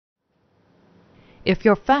If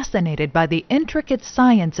you're fascinated by the intricate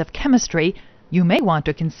science of chemistry, you may want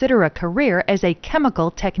to consider a career as a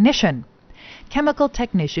chemical technician. Chemical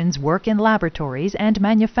technicians work in laboratories and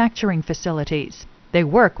manufacturing facilities. They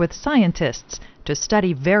work with scientists to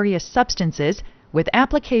study various substances, with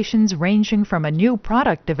applications ranging from a new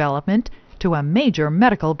product development to a major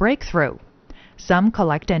medical breakthrough. Some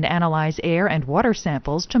collect and analyze air and water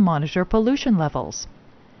samples to monitor pollution levels.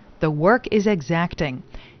 The work is exacting.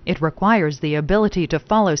 It requires the ability to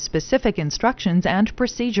follow specific instructions and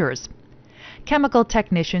procedures. Chemical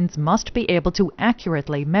technicians must be able to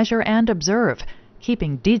accurately measure and observe,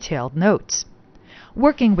 keeping detailed notes.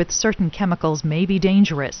 Working with certain chemicals may be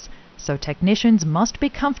dangerous, so technicians must be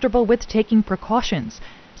comfortable with taking precautions,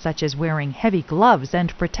 such as wearing heavy gloves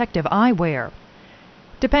and protective eyewear.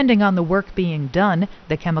 Depending on the work being done,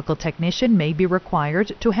 the chemical technician may be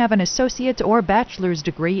required to have an associate or bachelor's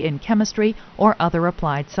degree in chemistry or other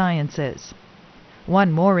applied sciences.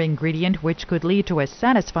 One more ingredient which could lead to a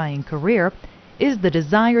satisfying career is the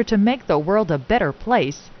desire to make the world a better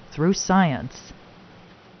place through science.